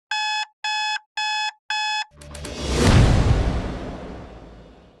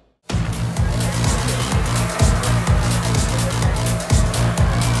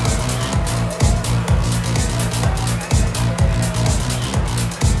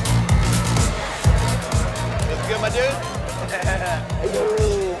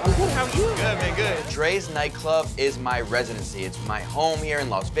Dre's nightclub is my residency. It's my home here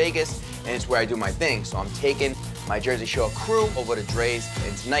in Las Vegas, and it's where I do my thing. So I'm taking my Jersey Shore crew over to Dre's,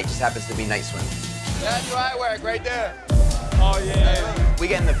 and tonight just happens to be night swim. That's right work right there. Oh, yeah. We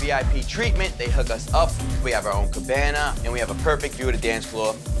get in the VIP treatment, they hook us up, we have our own cabana, and we have a perfect view of the dance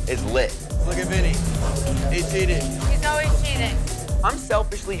floor. It's lit. Look at Vinny. He cheated. He's always cheating. I'm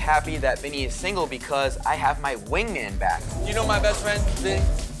selfishly happy that Vinny is single because I have my wingman back. You know my best friend, Vinny?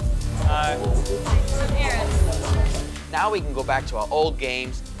 Now we can go back to our old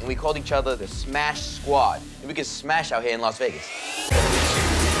games, and we called each other the Smash Squad, and we can smash out here in Las Vegas.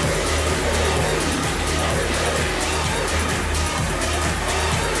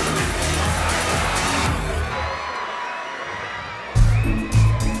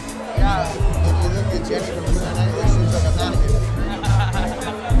 Yeah, if you look at Jenny from Moon Night, it seems like a mannequin.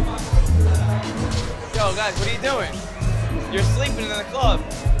 Yo, guys, what are you doing? You're sleeping in the club.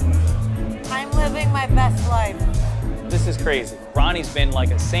 I'm living my best life. This is crazy. Ronnie's been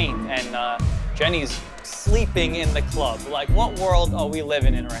like a saint, and Jenny's sleeping in the club. Like, what world are we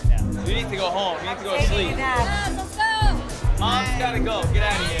living in right now? You need to go home. You need to go to sleep. Yes, let's go. Mom's gotta go. Get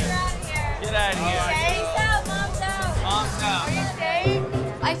out of here. Get out of here. Stay out, Mom's out. Mom's out. Are you staying?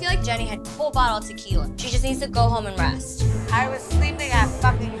 I feel like Jenny had a full bottle of tequila. She just needs to go home and rest. I was sleeping at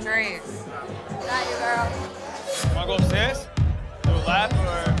fucking Dre's. Got you, girl. Wanna go upstairs? Do a lap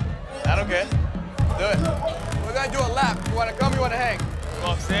or? I don't care. Do it. We're gonna do a lap. You wanna come? You wanna hang?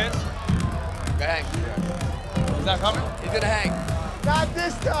 Go upstairs. Go hang. He's not coming? He's gonna hang. Not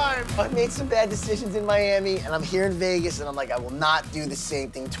this time. I made some bad decisions in Miami, and I'm here in Vegas, and I'm like, I will not do the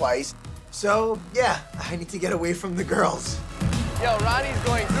same thing twice. So, yeah, I need to get away from the girls. Yo, Ronnie's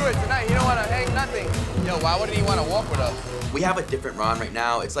going through it tonight. He don't wanna hang nothing. Yo, why wouldn't he wanna walk with us? We have a different Ron right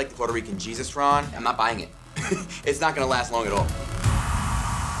now. It's like the Puerto Rican Jesus Ron. I'm not buying it. It's not gonna last long at all.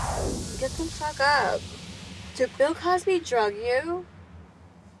 Get the fuck up. Did Bill Cosby drug you?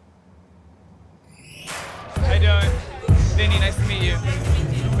 How you doing? Vinny, nice to meet you.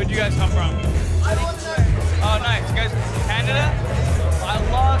 Where'd you guys come from? Oh, nice. You guys from Canada? I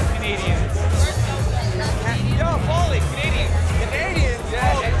love Canadians. Yo, Pauly, Canadians. Canadians?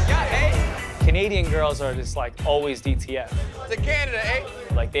 Yeah, hey. Canadian girls are just like always DTF. To Canada, eh?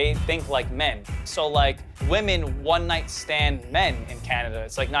 Like, they think like men. So like, women one-night stand men in Canada.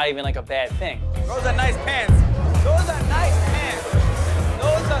 It's like not even like a bad thing. Those are nice pants. Those are nice pants.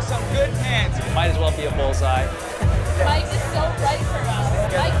 Those are some good pants. Might as well be a bullseye. Mike is so right for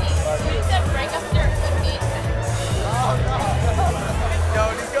us. Mikey, you said break up their engagement. Yo,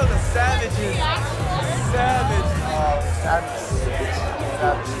 these girls are savages. Savage.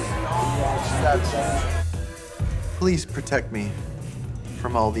 Please protect me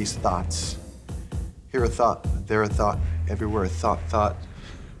from all these thoughts. Here a thought, there a thought, everywhere a thought, thought.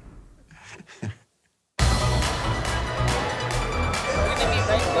 We're gonna be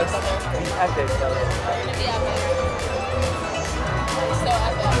right close to them. We're gonna be epic. So epic.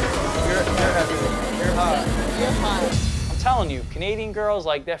 You're epic. You're hot. You're hot. I'm telling you, Canadian girls,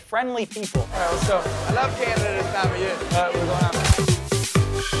 like, they're friendly people. All right, what's up? I love Canada this time of year. All right, we're going out.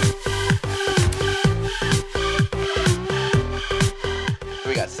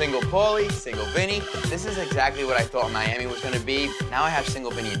 We got single Pauly, single Vinny. This is exactly what I thought Miami was gonna be. Now I have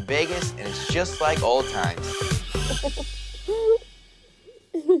single Vinny in Vegas, and it's just like old times.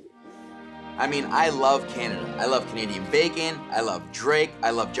 I mean, I love Canada. I love Canadian bacon, I love Drake,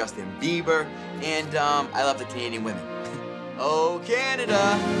 I love Justin Bieber, and I love the Canadian women. Oh,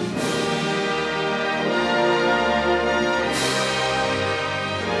 Canada!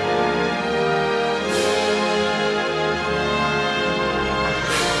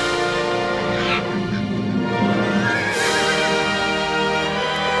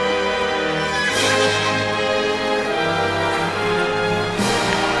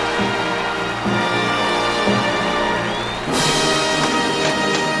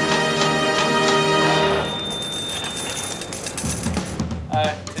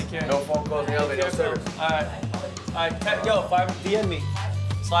 No phone calls, no service. All right. Yo, DM me.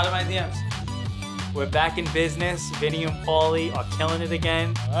 Slide in my DMs. We're back in business. Vinny and Pauly are killing it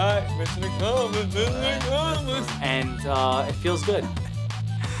again. All right, mission accomplished, mission accomplished. And it feels good.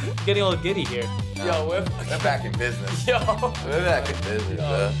 I'm getting a little giddy here. Yo, we're back in business. Yo. We're back in business,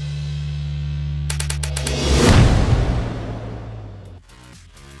 bro.